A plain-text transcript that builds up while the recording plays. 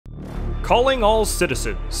Calling all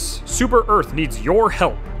citizens. Super Earth needs your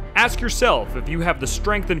help. Ask yourself if you have the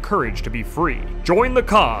strength and courage to be free. Join the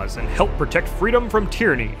cause and help protect freedom from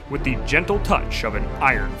tyranny with the gentle touch of an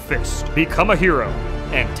iron fist. Become a hero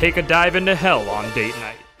and take a dive into hell on date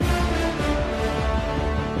night.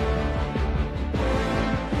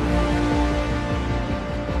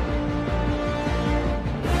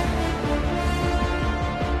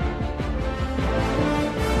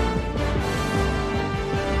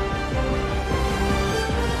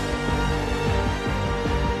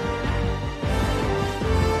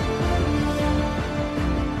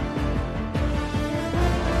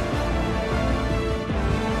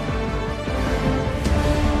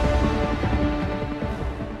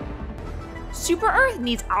 Super Earth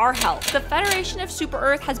needs our help. The Federation of Super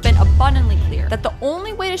Earth has been abundantly clear that the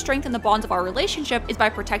only way to strengthen the bonds of our relationship is by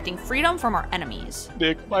protecting freedom from our enemies.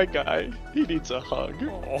 Nick, my guy, he needs a hug.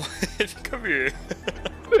 Oh, come here.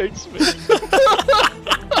 Thanks, man.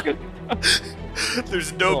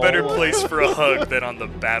 There's no better place for a hug than on the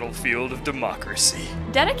battlefield of democracy.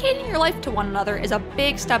 Dedicating your life to one another is a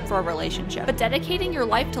big step for a relationship, but dedicating your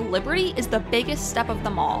life to liberty is the biggest step of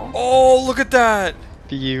them all. Oh, look at that!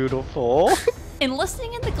 Beautiful.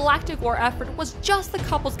 Enlisting in the Galactic War effort was just the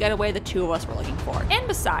couple's getaway the two of us were looking for. And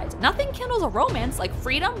besides, nothing kindles a romance like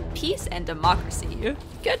freedom, peace, and democracy.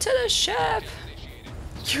 Get to the ship!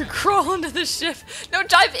 You're crawling to the ship! No,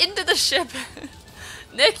 dive into the ship!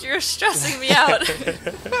 Nick, you're stressing me out.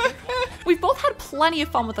 We've both had plenty of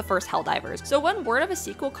fun with the first Helldivers, so when word of a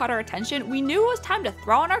sequel caught our attention, we knew it was time to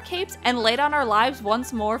throw on our capes and lay down our lives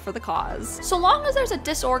once more for the cause. So long as there's a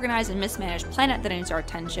disorganized and mismanaged planet that needs our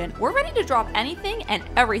attention, we're ready to drop anything and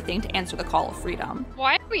everything to answer the call of freedom.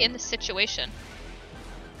 Why are we in this situation?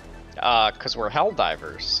 'Cause we're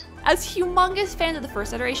Helldivers. As humongous fans of the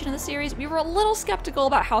first iteration of the series, we were a little skeptical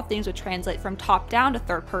about how things would translate from top down to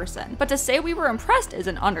third person, but to say we were impressed is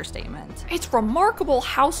an understatement. It's remarkable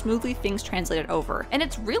how smoothly things translated over, and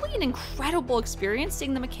it's really an incredible experience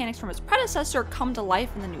seeing the mechanics from its predecessor come to life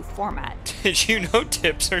in the new format. Did you know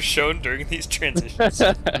tips are shown during these transitions?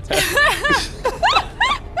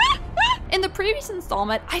 In the previous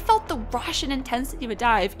installment, I felt the rush and intensity of a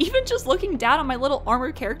dive, even just looking down on my little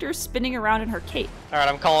armored character spinning around in her cape. Alright,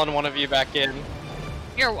 I'm calling one of you back in.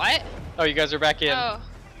 You're what? Oh, you guys are back in. Oh.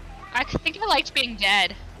 I think I liked being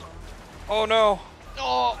dead. Oh no.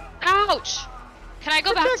 Oh, ouch! Can I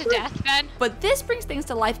go back to death then? But this brings things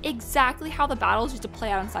to life exactly how the battles used to play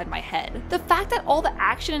out inside my head. The fact that all the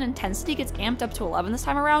action and intensity gets amped up to 11 this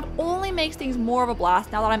time around only makes things more of a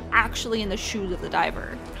blast now that I'm actually in the shoes of the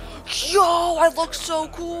diver. Yo, I look so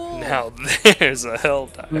cool! Now there's a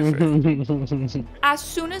Helldiver. As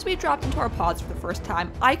soon as we dropped into our pods for the first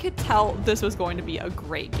time, I could tell this was going to be a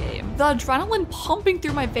great game. The adrenaline pumping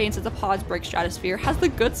through my veins as the pods break stratosphere has the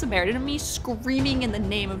good Samaritan in me screaming in the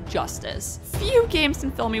name of justice. Few games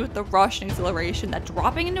can fill me with the rush and exhilaration that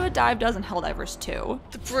dropping into a dive does in Helldivers 2.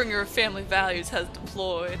 The bringer of family values has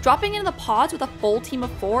deployed. Dropping into the pods with a full team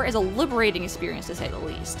of 4 is a liberating experience to say the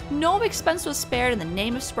least. No expense was spared in the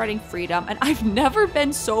name of spreading freedom, and I've never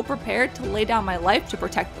been so prepared to lay down my life to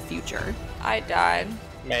protect the future. I died.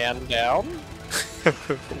 Man down.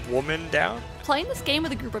 Woman down? Playing this game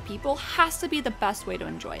with a group of people has to be the best way to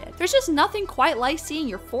enjoy it. There's just nothing quite like seeing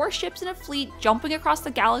your 4 ships in a fleet jumping across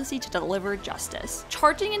the galaxy to deliver justice.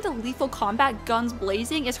 Charging into lethal combat guns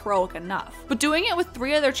blazing is heroic enough, but doing it with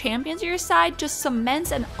 3 other champions at your side just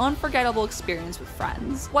cements an unforgettable experience with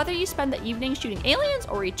friends. Whether you spend the evening shooting aliens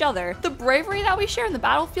or each other, the bravery that we share in the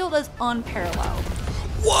battlefield is unparalleled.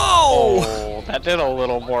 Whoa! Oh, that did a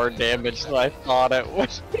little more damage than I thought it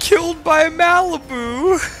would. Killed by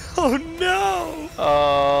Malibu! Oh no!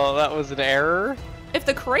 Oh, that was an error. If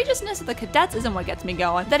the courageousness of the cadets isn't what gets me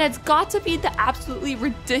going, then it's got to be the absolutely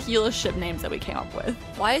ridiculous ship names that we came up with.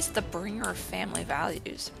 Why is the bringer of family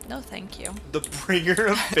values? No thank you. The bringer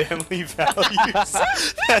of family values.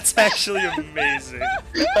 That's actually amazing.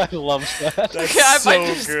 I love that. That's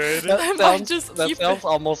Okay, so good. That sounds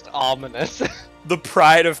almost ominous. The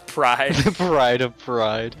pride of pride. The pride of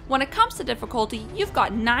pride. When it comes to difficulty, you've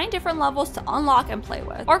got 9 different levels to unlock and play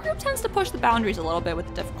with. Our group tends to push the boundaries a little bit with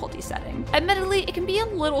the difficulty setting. Admittedly, it can be a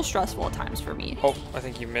little stressful at times for me. Oh, I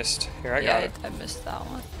think you missed. Here, I got it. I missed that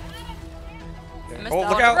one. Oh,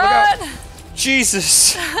 look out, look out!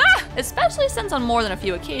 Jesus! Especially since on more than a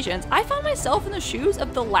few occasions, I found myself in the shoes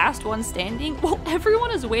of the last one standing while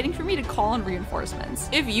everyone is waiting for me to call in reinforcements.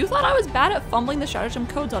 If you thought I was bad at fumbling the stratagem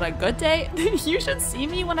codes on a good day, then you should see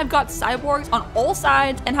me when I've got cyborgs on all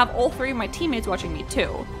sides and have all 3 of my teammates watching me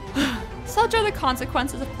too. Such are the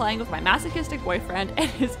consequences of playing with my masochistic boyfriend and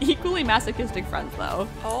his equally masochistic friends though.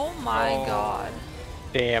 Oh my god.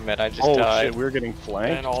 Damn it, I just Oh died. shit, we're getting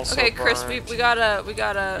flanked. And also Okay, Chris, we gotta You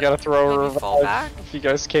gotta throw a maybe fall back. revive if you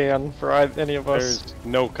guys can for any of us. There's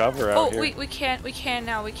no cover out Oh, here. we can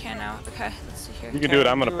now. Okay, let's see here. You can do it,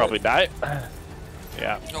 I'm gonna probably die.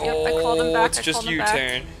 Yeah. Oh, I called him back, it's I just called him you, back.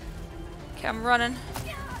 Taryn. Okay, I'm running.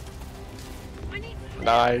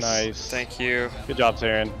 Nice. Nice. Thank you. Good job,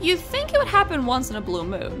 Taryn. You'd think it would happen once in a blue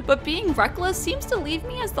moon, but being reckless seems to leave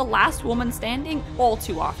me as the last woman standing all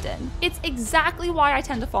too often. It's exactly why I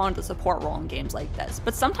tend to fall into the support role in games like this,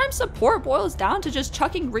 but sometimes support boils down to just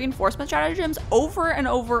chucking reinforcement stratagems over and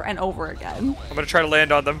over and over again. I'm gonna try to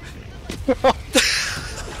land on them.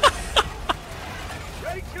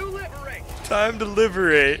 Time to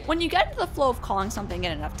liberate. When you get into the flow of calling something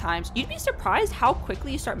in enough times, you'd be surprised how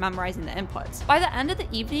quickly you start memorizing the inputs. By the end of the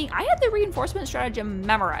evening, I had the reinforcement stratagem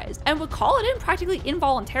memorized and would call it in practically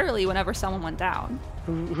involuntarily whenever someone went down.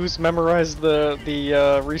 Who's memorized the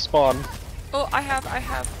respawn? Oh, I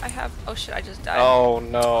have. Oh shit, I just died. Oh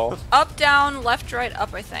no. Up, down, left, right,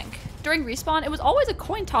 up, I think. During respawn, it was always a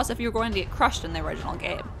coin toss if you were going to get crushed in the original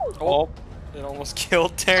game. Oh. It almost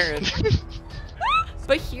killed Taryn.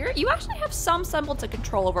 But here, you actually have some semblance of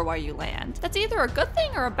control over where you land. That's either a good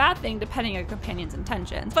thing or a bad thing depending on your companion's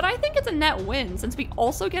intentions, but I think it's a net win since we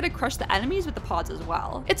also get to crush the enemies with the pods as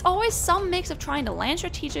well. It's always some mix of trying to land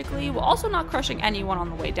strategically while also not crushing anyone on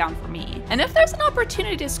the way down for me. And if there's an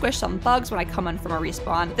opportunity to squish some bugs when I come in from a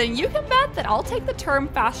respawn, then you can bet that I'll take the term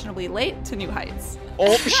fashionably late to new heights.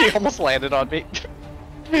 Oh, she almost landed on me.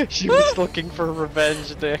 She was looking for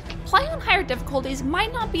revenge, Nick. Playing on higher difficulties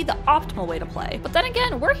might not be the optimal way to play, but then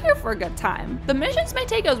again, we're here for a good time. The missions may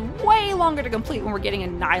take us way longer to complete when we're getting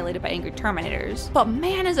annihilated by angry Terminators, but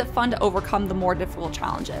man is it fun to overcome the more difficult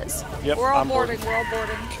challenges. Yep, We're all I'm boarding. boarding, we're all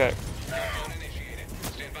boarding. Okay.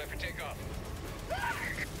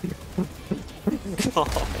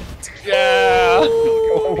 Yeah.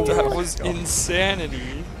 That was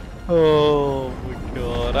insanity. Oh my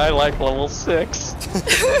god, I like level 6.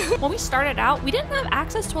 When we started out, we didn't have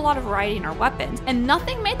access to a lot of variety in our weapons, and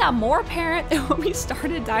nothing made that more apparent than when we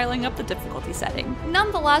started dialing up the difficulty setting.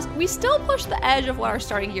 Nonetheless, we still pushed the edge of what our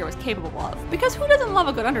starting gear was capable of, because who doesn't love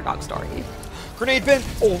a good underdog story? Grenade bin!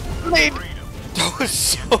 Oh, grenade! That was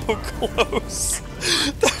so close.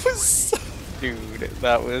 That was so... Dude,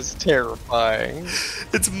 that was terrifying.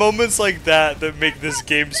 It's moments like that that make this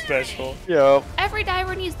game special. Yep. Every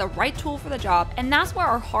diver needs the right tool for the job, and that's where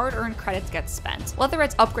our hard-earned credits get spent. Whether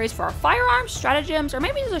it's upgrades for our firearms, stratagems, or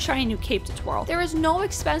maybe just a shiny new cape to twirl, there is no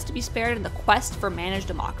expense to be spared in the quest for managed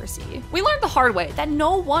democracy. We learned the hard way that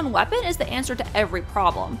no one weapon is the answer to every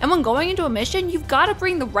problem, and when going into a mission, you've got to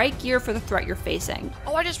bring the right gear for the threat you're facing.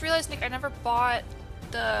 Oh, I just realized, Nick, I never bought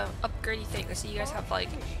the upgradey thing. I see you guys have, like,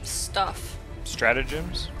 stuff.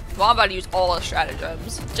 Stratagems? Well, I'm about to use all the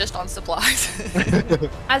stratagems, just on supplies.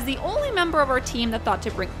 As the only member of our team that thought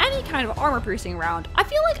to bring any kind of armor-piercing round, I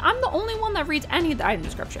feel like I'm the only one that reads any of the item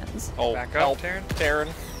descriptions. Oh, Back up, help, Taryn. Taryn,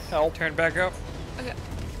 help. Taryn, back up. Okay.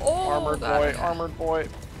 Oh, Armored God, boy, okay. armored boy.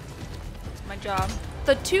 That's my job.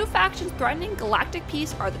 The two factions threatening galactic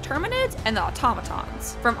peace are the Terminids and the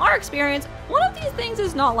Automatons. From our experience, one of these things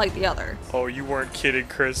is not like the other. Oh, you weren't kidding,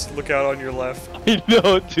 Chris. Look out on your left. I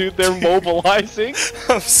know, dude, they're mobilizing.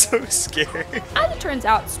 I'm so scared. As it turns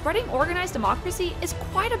out, spreading organized democracy is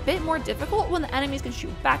quite a bit more difficult when the enemies can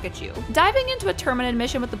shoot back at you. Diving into a Terminid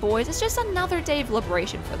mission with the boys is just another day of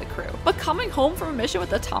liberation for the crew. But coming home from a mission with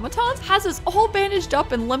the Automatons has us all bandaged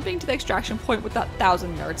up and limping to the extraction point with that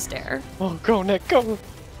 1,000-yard stare. Oh, go, Nick, go.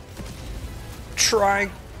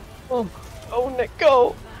 Trying. Oh, Nick,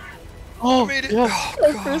 go. Oh, Made it. yeah. Oh,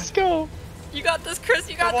 Go, God. Chris, go. You got this, Chris.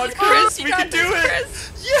 You got Come on, this, Chris. You We got can this, do it.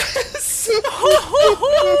 Chris. Yes!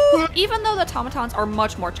 Even though the automatons are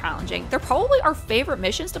much more challenging, they're probably our favorite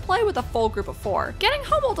missions to play with a full group of 4. Getting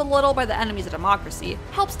humbled a little by the enemies of democracy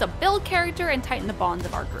helps to build character and tighten the bonds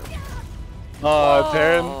of our group.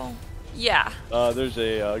 Taryn, Oh. Yeah. there's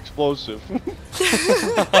a explosive.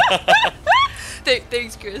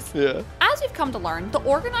 Thanks, Chris. Yeah. As we've come to learn, the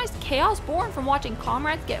organized chaos born from watching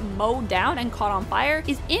comrades get mowed down and caught on fire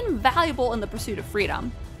is invaluable in the pursuit of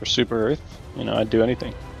freedom. For Super Earth, I'd do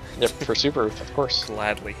anything. Yep, for Super Earth, of course.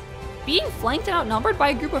 Gladly. Being flanked and outnumbered by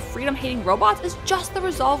a group of freedom-hating robots is just the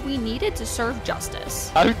resolve we needed to serve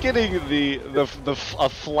justice. I'm getting a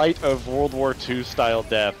flight of World War II style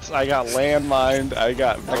deaths. I got landmined. I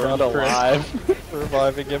got burned alive.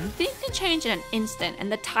 Reviving him. Things can change in an instant,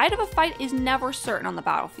 and the tide of a fight is never certain on the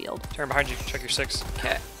battlefield. Taryn, behind you. Check your 6.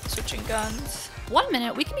 Okay, switching guns. One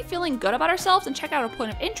minute, we can be feeling good about ourselves and check out a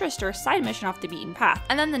point of interest or a side mission off the beaten path.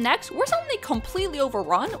 And then the next, we're suddenly completely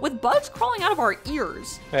overrun with bugs crawling out of our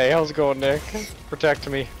ears. Hey, how's it going, Nick? Protect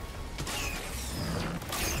me.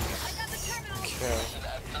 Okay.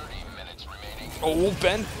 Oh,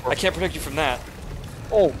 Ben, I can't protect you from that.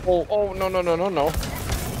 Oh, no.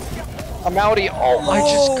 I'm outie. Oh, I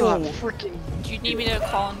just got freaking. Do you need me to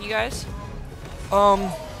call on you guys?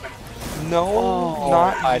 No,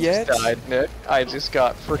 not I yet. just died, Nick. I just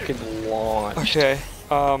got freaking launched. Okay,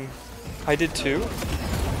 I did too.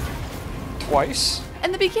 Twice.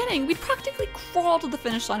 In the beginning, we'd practically crawl to the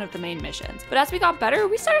finish line of the main missions, but as we got better,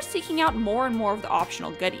 we started seeking out more and more of the optional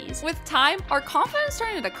goodies. With time, our confidence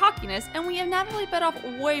turned into cockiness, and we inevitably bit off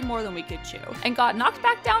way more than we could chew, and got knocked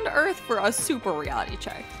back down to earth for a super reality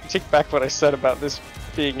check. Take back what I said about this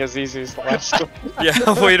being as easy as the last one.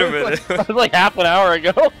 Yeah, wait a minute. That was like half an hour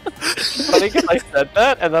ago. Funny 'cause I said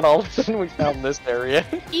that, and then all of a sudden we found this area.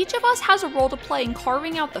 Each of us has a role to play in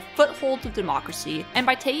carving out the foothold of democracy, and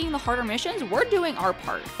by taking the harder missions, we're doing our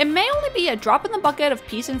part. It may only be a drop in the bucket of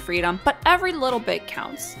peace and freedom, but every little bit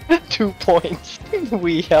counts. 2 points.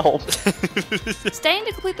 We helped. Staying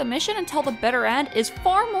to complete the mission until the bitter end is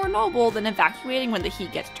far more noble than evacuating when the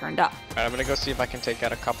heat gets turned up. Alright, I'm gonna go see if I can take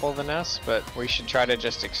out a couple of the nests, but we should try to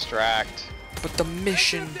just extract. But the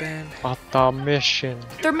mission, Ben. But the mission.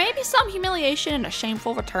 There may be some humiliation and a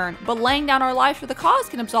shameful return, but laying down our lives for the cause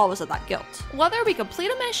can absolve us of that guilt. Whether we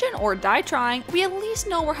complete a mission or die trying, we at least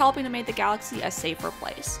know we're helping to make the galaxy a safer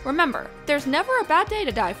place. Remember, there's never a bad day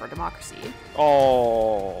to die for democracy.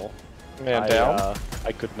 Oh. Man down.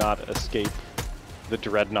 I could not escape the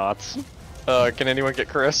dreadnoughts. Can anyone get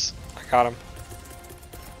Chris? I got him.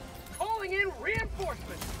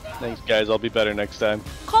 Thanks, guys. I'll be better next time.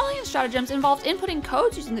 Calling in stratagems involves inputting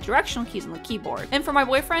codes using the directional keys on the keyboard, and for my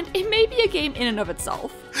boyfriend, it may be a game in and of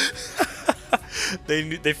itself.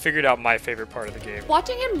 They figured out my favorite part of the game.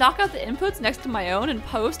 Watching him knock out the inputs next to my own in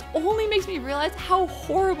post only makes me realize how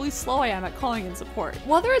horribly slow I am at calling in support.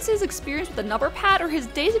 Whether it's his experience with the number pad or his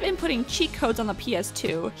days of inputting cheat codes on the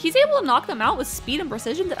PS2, he's able to knock them out with speed and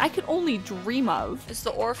precision that I could only dream of. Is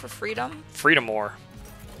the ore for freedom? Freedom ore.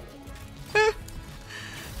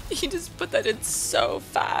 You just put that in so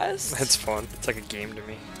fast. That's fun. It's like a game to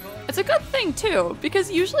me. It's a good thing too,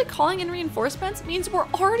 because usually calling in reinforcements means we're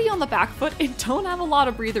already on the back foot and don't have a lot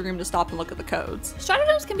of breathing room to stop and look at the codes.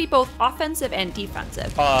 Stratagems can be both offensive and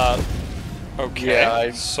defensive. Okay. Yeah,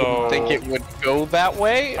 I so think it would go that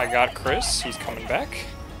way. I got Chris. He's coming back.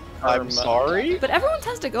 I'm sorry. But everyone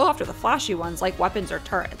tends to go after the flashy ones like weapons or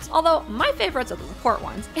turrets, although my favorites are the support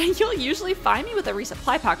ones, and you'll usually find me with a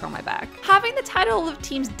resupply pack on my back. Having the title of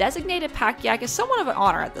team's designated pack yak is somewhat of an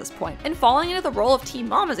honor at this point, and falling into the role of team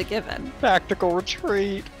mom is a given. Tactical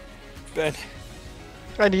retreat. Ben.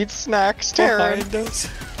 I need snacks, Taryn. Behind us.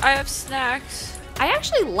 I have snacks. I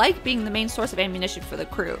actually like being the main source of ammunition for the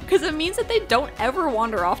crew, because it means that they don't ever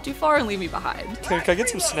wander off too far and leave me behind. Can I get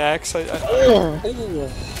some snacks?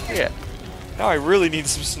 Oh. Yeah. Now I really need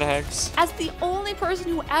some snacks. As the only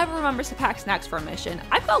person who ever remembers to pack snacks for a mission,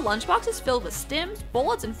 I've got lunchboxes filled with stims,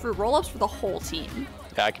 bullets, and fruit roll-ups for the whole team.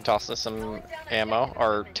 Yeah, I can toss us some ammo.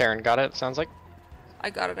 Or Taryn got it, sounds like.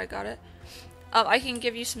 I got it. I can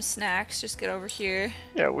give you some snacks, just get over here.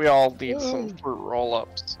 Yeah, we all need some fruit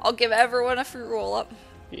roll-ups. I'll give everyone a fruit roll-up.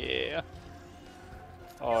 Yeah.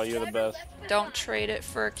 Oh, you're the best. Don't trade it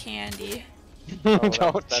for candy. Don't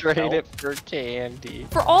that's trade help. it for candy.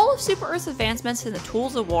 For all of Super Earth's advancements in the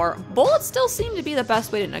tools of war, bullets still seem to be the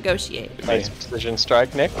best way to negotiate. Nice precision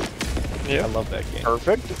strike, Nick. Yeah. I love that game.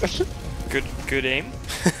 Perfect. Good aim.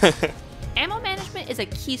 Ammo management is a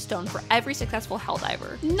keystone for every successful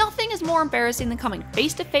Helldiver. Nothing is more embarrassing than coming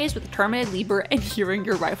face to face with a terminated Liber and hearing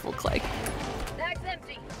your rifle click.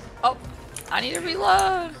 Oh, I need to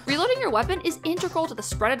reload. Reloading your weapon is integral to the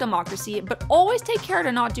spread of democracy, but always take care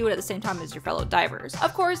to not do it at the same time as your fellow divers.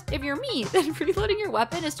 Of course, if you're me, then reloading your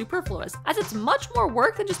weapon is superfluous, as it's much more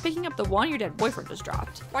work than just picking up the one your dead boyfriend just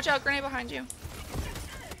dropped. Watch out, grenade behind you.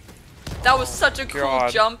 That was such a cool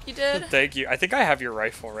jump you did. Thank you. I think I have your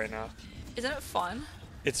rifle right now. Isn't it fun?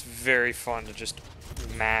 It's very fun to just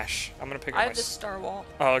mash. I'm gonna pick up I my... have this star wall.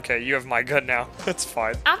 Oh, okay. You have my gun now. That's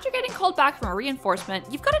fine. After getting called back from a reinforcement,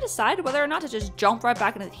 you've got to decide whether or not to just jump right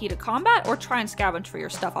back into the heat of combat or try and scavenge for your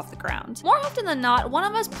stuff off the ground. More often than not, one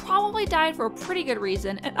of us probably died for a pretty good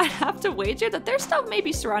reason, and I'd have to wager that their stuff may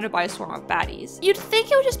be surrounded by a swarm of baddies. You'd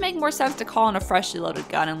think it would just make more sense to call in a freshly loaded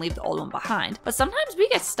gun and leave the old one behind, but sometimes we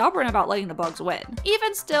get stubborn about letting the bugs win.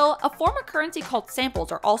 Even still, a form of currency called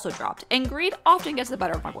samples are also dropped, and greed often gets the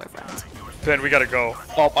better of my boyfriend. Ben, we gotta go.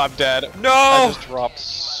 Oh, I'm dead. No! I just dropped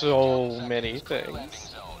so many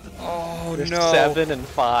things. Oh, There's no. 7 and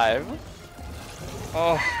 5.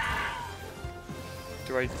 Oh.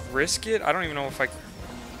 Do I risk it? I don't even know if I...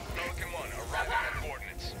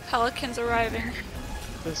 Pelicans arriving.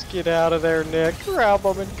 Just get out of there, Nick. Grab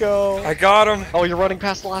him and go. I got him. Oh, you're running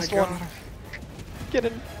past the I last got one. him. Get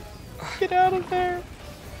in. Get out of there.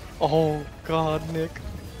 Oh, God, Nick.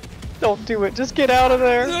 Don't do it. Just get out of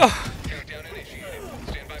there.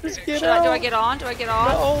 Just get out. Do I get on? Do I get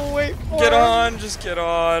on? No, wait. Get on, just get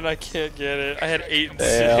on. I can't get it. I had 8 and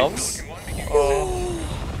Damn. 6. Oh.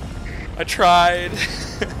 I tried.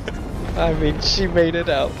 I mean, she made it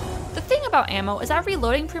out. The thing about ammo is that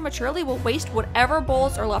reloading prematurely will waste whatever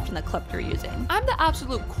bullets are left in the clip you're using. I'm the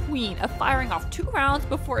absolute queen of firing off 2 rounds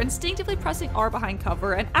before instinctively pressing R behind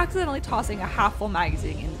cover and accidentally tossing a half-full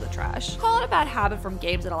magazine into the trash. Call it a bad habit from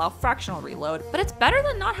games that allow fractional reload, but it's better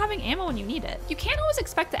than not having ammo when you need it. You can't always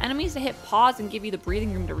expect the enemies to hit pause and give you the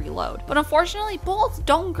breathing room to reload, but unfortunately, bullets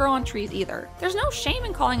don't grow on trees either. There's no shame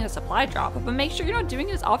in calling it a supply drop, but make sure you're not doing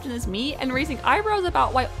it as often as me and raising eyebrows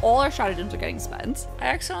about why all our stratagems are getting spent. I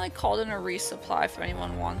accidentally called in a resupply if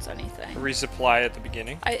anyone wants anything. Resupply at the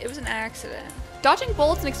beginning. It was an accident. Dodging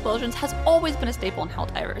bullets and explosions has always been a staple in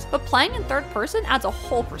Helldivers, but playing in third person adds a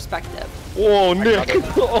whole perspective. Whoa, Nick.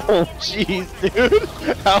 Oh, jeez,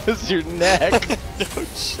 dude. How is your neck? No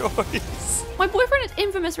choice. My boyfriend is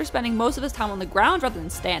infamous for spending most of his time on the ground rather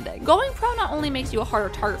than standing. Going prone not only makes you a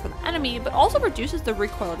harder target for the enemy, but also reduces the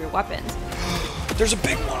recoil of your weapons. There's a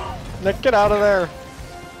big one. Nick, get out of there.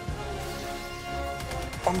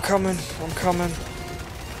 I'm coming. I'm coming.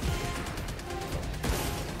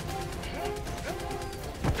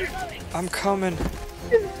 I'm coming.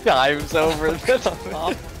 Dives over the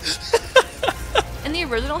top. In the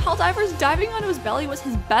original Helldivers, diving onto his belly was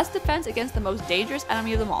his best defense against the most dangerous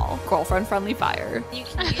enemy of them all, girlfriend-friendly fire. You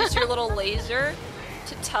can use your little laser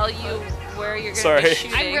to tell you where you're going to be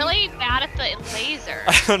shooting. I'm really bad at the laser.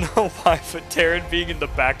 I don't know why, but Taryn being in the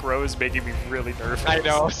back row is making me really nervous. I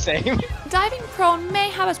know, same. Diving prone may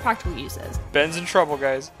have its practical uses. Ben's in trouble,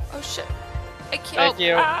 guys. Oh shit. I can't. Thank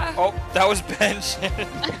you. Oh, that was Ben.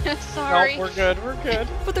 Sorry. Nope, we're good, we're good.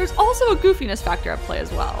 But there's also a goofiness factor at play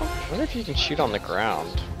as well. I wonder if you can shoot on the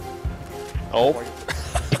ground. Oh.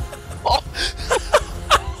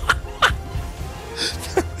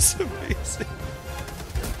 That was amazing.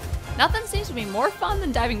 Nothing seems to be more fun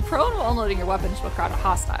than diving prone while unloading your weapons to a crowd of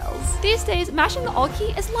hostiles. These days, mashing the alt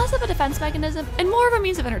key is less of a defense mechanism and more of a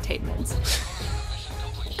means of entertainment.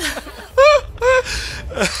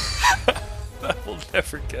 That will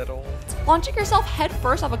never get old. Launching yourself head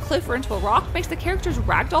first off a cliff or into a rock makes the characters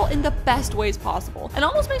ragdoll in the best ways possible, and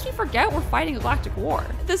almost makes me forget we're fighting a galactic war.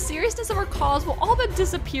 The seriousness of our cause will all but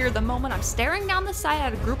disappear the moment I'm staring down the side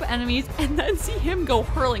at a group of enemies and then see him go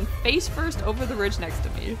hurling face first over the ridge next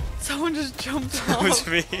to me. Someone just jumped off. That was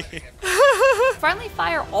me. Friendly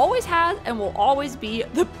fire always has and will always be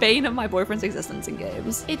the bane of my boyfriend's existence in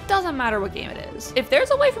games. It doesn't matter what game it is. If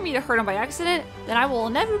there's a way for me to hurt him by accident, then I will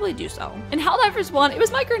inevitably do so. In Helldivers 1, it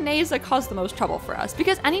was my grenades that caused the most trouble for us,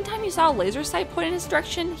 because anytime you saw a laser sight pointed in his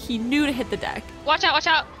direction, he knew to hit the deck. Watch out, watch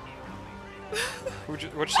out.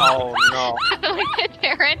 Oh no.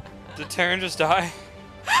 Darren. Did Taryn just die?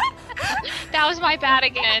 That was my bad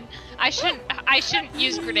again. I shouldn't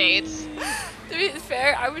use grenades. To be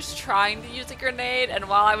fair, I was trying to use a grenade, and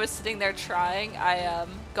while I was sitting there trying, I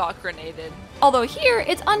got grenaded. Although here,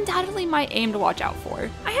 it's undoubtedly my aim to watch out for.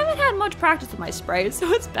 I haven't had much practice with my sprays, so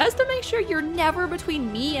it's best to make sure you're never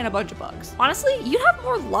between me and a bunch of bugs. Honestly, you'd have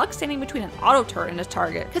more luck standing between an auto turret and his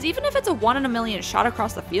target, because even if it's a 1 in a million shot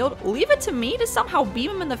across the field, leave it to me to somehow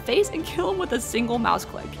beam him in the face and kill him with a single mouse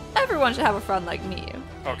click. Everyone should have a friend like me.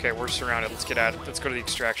 Okay, we're surrounded. Let's get out. Let's go to the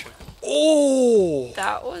extraction. Oh!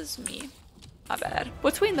 That was me. My bad.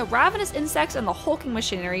 Between the ravenous insects and the hulking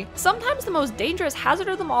machinery, sometimes the most dangerous hazard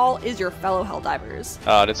of them all is your fellow Helldivers.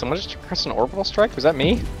 Did someone just press an orbital strike? Was that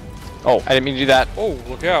me? Oh, I didn't mean to do that. Oh,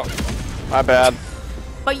 look out. My bad.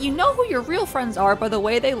 But you know who your real friends are by the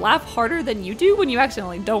way they laugh harder than you do when you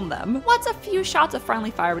accidentally dome them. What's a few shots of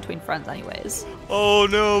friendly fire between friends anyways? Oh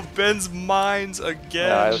no, Ben's mines again.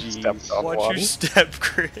 Yeah, I stepped on Watch one. your step,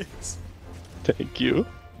 Chris. Thank you.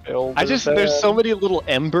 There's so many little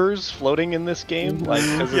embers floating in this game, like,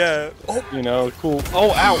 'cause Yeah. it's, you know, cool.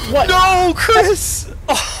 Oh, ow, what? No, Chris!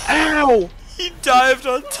 Oh, Ow! he dived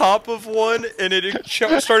on top of one, and it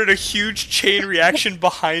started a huge chain reaction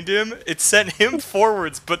behind him. It sent him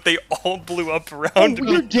forwards, but they all blew up around him.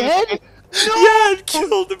 You're dead? Yeah, it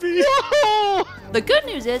killed me. No! The good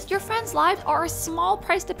news is your friends' lives are a small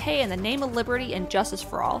price to pay in the name of liberty and justice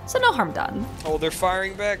for all, so no harm done. Oh, they're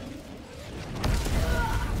firing back.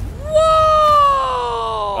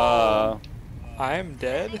 Whoa! I'm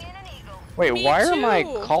dead. Wait, Me why are my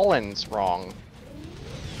too. call-ins wrong?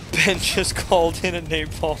 Ben just called in a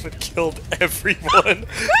napalm and killed everyone.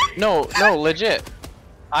 No, legit.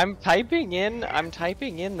 I'm typing in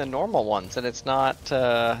the normal ones, and it's not.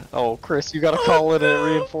 Oh, Chris, you gotta call it a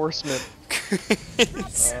reinforcement.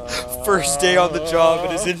 First day on the job,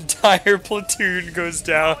 and his entire platoon goes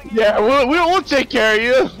down. Yeah, we'll take care of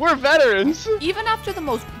you. We're veterans. Even after the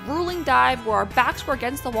most grueling dive where our backs were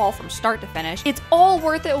against the wall from start to finish, it's all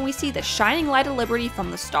worth it when we see the shining light of liberty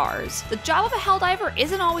from the stars. The job of a Helldiver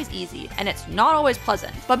isn't always easy, and it's not always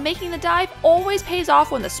pleasant, but making the dive always pays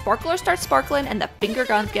off when the sparklers start sparkling and the finger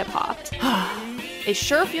guns get popped. It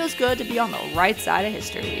sure feels good to be on the right side of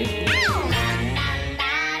history.